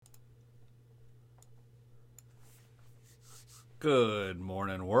Good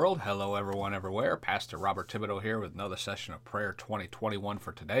morning, world. Hello, everyone, everywhere. Pastor Robert Thibodeau here with another session of Prayer 2021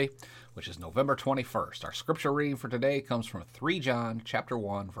 for today, which is November 21st. Our scripture reading for today comes from 3 John chapter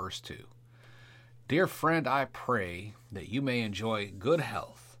 1, verse 2. Dear friend, I pray that you may enjoy good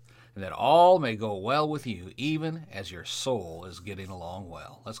health and that all may go well with you, even as your soul is getting along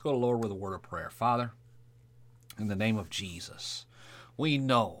well. Let's go to the Lord with a word of prayer. Father, in the name of Jesus, we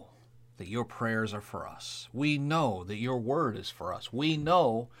know that your prayers are for us. We know that your word is for us. We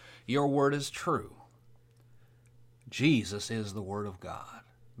know your word is true. Jesus is the word of God,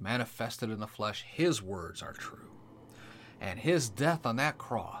 manifested in the flesh. His words are true. And his death on that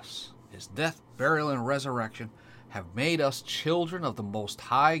cross, his death, burial, and resurrection have made us children of the Most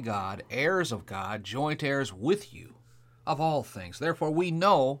High God, heirs of God, joint heirs with you of all things. Therefore, we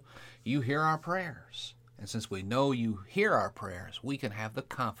know you hear our prayers. And since we know you hear our prayers, we can have the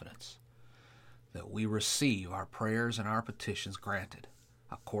confidence that we receive our prayers and our petitions granted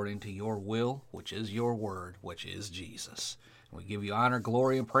according to your will, which is your word, which is Jesus. And we give you honor,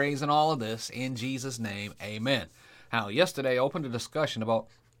 glory, and praise in all of this. In Jesus' name, amen. Now, yesterday I opened a discussion about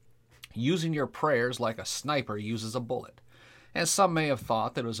using your prayers like a sniper uses a bullet. And some may have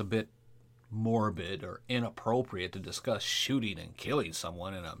thought that it was a bit morbid or inappropriate to discuss shooting and killing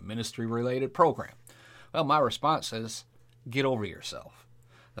someone in a ministry-related program. Well, my response is, get over yourself.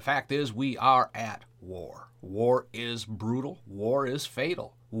 The fact is, we are at war. War is brutal. War is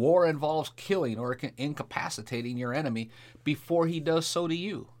fatal. War involves killing or incapacitating your enemy before he does so to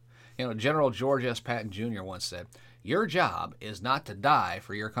you. You know, General George S. Patton Jr. once said, your job is not to die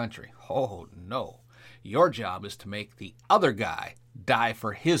for your country. Oh, no. Your job is to make the other guy die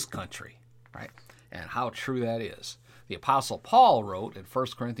for his country, right? And how true that is. The Apostle Paul wrote in 1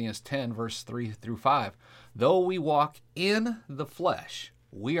 Corinthians 10, verse 3 through 5, though we walk in the flesh,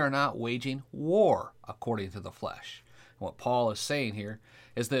 we are not waging war according to the flesh. And what Paul is saying here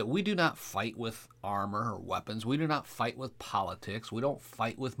is that we do not fight with armor or weapons. We do not fight with politics. We don't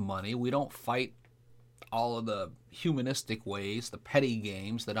fight with money. We don't fight all of the humanistic ways, the petty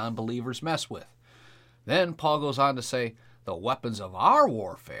games that unbelievers mess with. Then Paul goes on to say, the weapons of our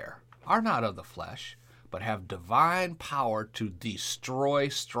warfare are not of the flesh, but have divine power to destroy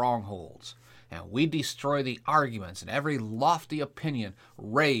strongholds. And we destroy the arguments and every lofty opinion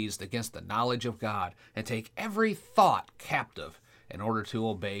raised against the knowledge of God and take every thought captive in order to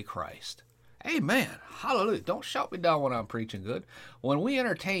obey Christ. Amen. Hallelujah. Don't shout me down when I'm preaching good. When we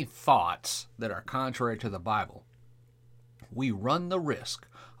entertain thoughts that are contrary to the Bible, we run the risk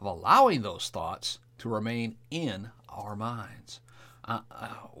of allowing those thoughts to remain in our minds.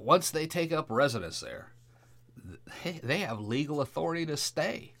 Once they take up residence there, they have legal authority to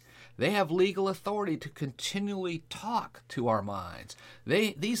stay. They have legal authority to continually talk to our minds.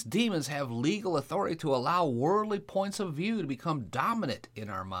 These demons have legal authority to allow worldly points of view to become dominant in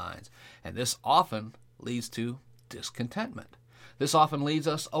our minds. And this often leads to discontentment. This often leads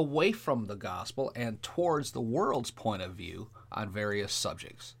us away from the gospel and towards the world's point of view on various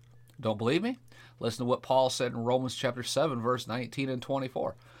subjects. Don't believe me? Listen to what Paul said in Romans chapter 7, verse 19 and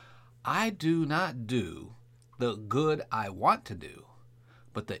 24. I do not do the good I want to do,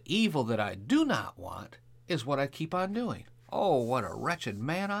 but the evil that I do not want is what I keep on doing. Oh, what a wretched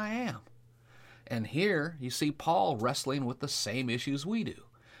man I am. And here you see Paul wrestling with the same issues we do.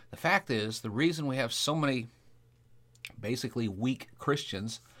 The fact is, the reason we have so many basically weak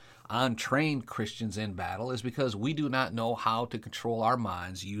Christians, untrained Christians in battle, is because we do not know how to control our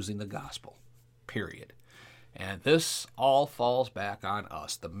minds using the gospel, period. And this all falls back on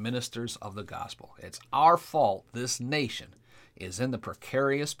us, the ministers of the gospel. It's our fault this nation is in the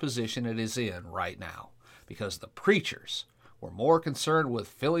precarious position it is in right now, because the preachers were more concerned with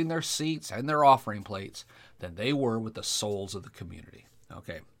filling their seats and their offering plates than they were with the souls of the community.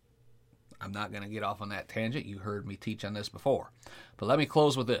 Okay, I'm not going to get off on that tangent. You heard me teach on this before. But let me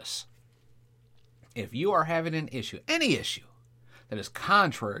close with this. If you are having an issue, any issue, that is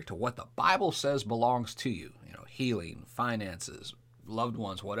contrary to what the Bible says belongs to you, healing, finances, loved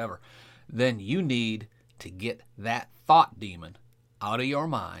ones, whatever, then you need to get that thought demon out of your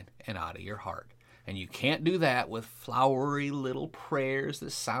mind and out of your heart. And you can't do that with flowery little prayers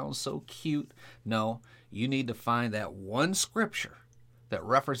that sound so cute. No, you need to find that one scripture that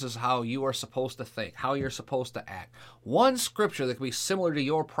references how you are supposed to think, how you're supposed to act. One scripture that can be similar to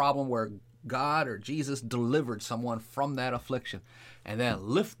your problem where God or Jesus delivered someone from that affliction. And then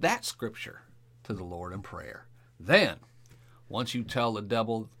lift that scripture to the Lord in prayer. Then, once you tell the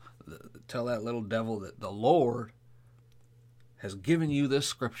devil, tell that little devil that the Lord has given you this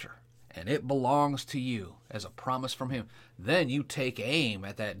scripture and it belongs to you as a promise from him, then you take aim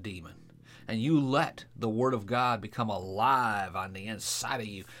at that demon and you let the Word of God become alive on the inside of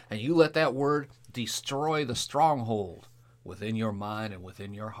you, and you let that Word destroy the stronghold within your mind and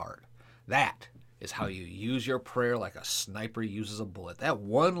within your heart. That is how you use your prayer like a sniper uses a bullet. That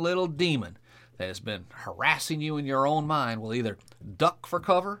one little demon that has been harassing you in your own mind will either duck for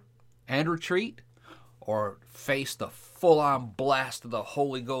cover and retreat, or face the full-on blast of the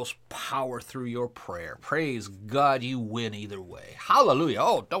Holy Ghost power through your prayer. Praise God, you win either way. Hallelujah.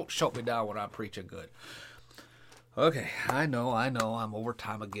 Oh, don't shut me down when I'm preaching good. Okay, I know, I'm over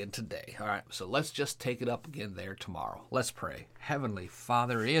time again today. All right, so let's just take it up again there tomorrow. Let's pray. Heavenly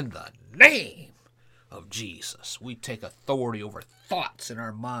Father, in the name of Jesus, we take authority over thoughts in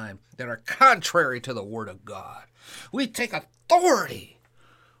our mind that are contrary to the Word of God. We take authority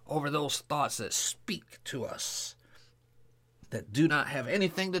over those thoughts that speak to us that do not have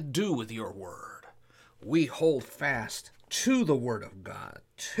anything to do with your Word. We hold fast to the Word of God,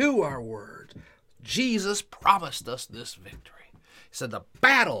 to our Word. Jesus promised us this victory. He said the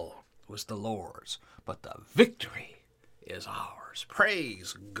battle was the Lord's, but the victory is ours.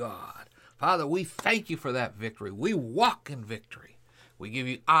 Praise God. Father, we thank you for that victory. We walk in victory. We give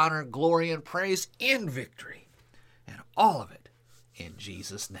you honor, glory, and praise in victory. And all of it in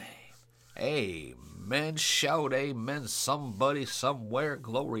Jesus' name. Amen. Shout amen. Somebody, somewhere.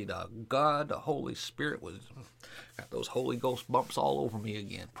 Glory to God. The Holy Spirit was got those Holy Ghost bumps all over me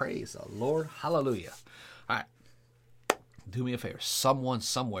again. Praise the Lord. Hallelujah. All right. Do me a favor. Someone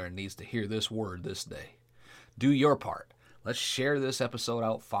somewhere needs to hear this word this day. Do your part. Let's share this episode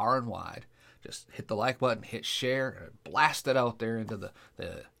out far and wide. Just hit the like button, hit share, and blast it out there into the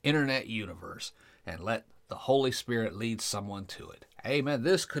internet universe, and let the Holy Spirit lead someone to it. Amen.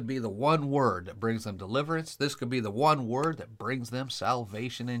 This could be the one word that brings them deliverance. This could be the one word that brings them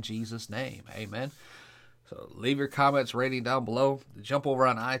salvation in Jesus' name. Amen. So leave your comments, rating down below. Jump over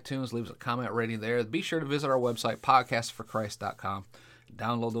on iTunes, leave us a comment rating there. Be sure to visit our website, podcastforchrist.com.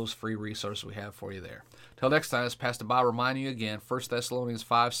 Download those free resources we have for you there. Till next time, it's Pastor Bob reminding you again, 1 Thessalonians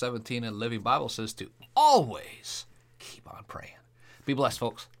 5:17 in Living Bible says to always keep on praying. Be blessed,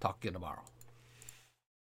 folks. Talk again tomorrow.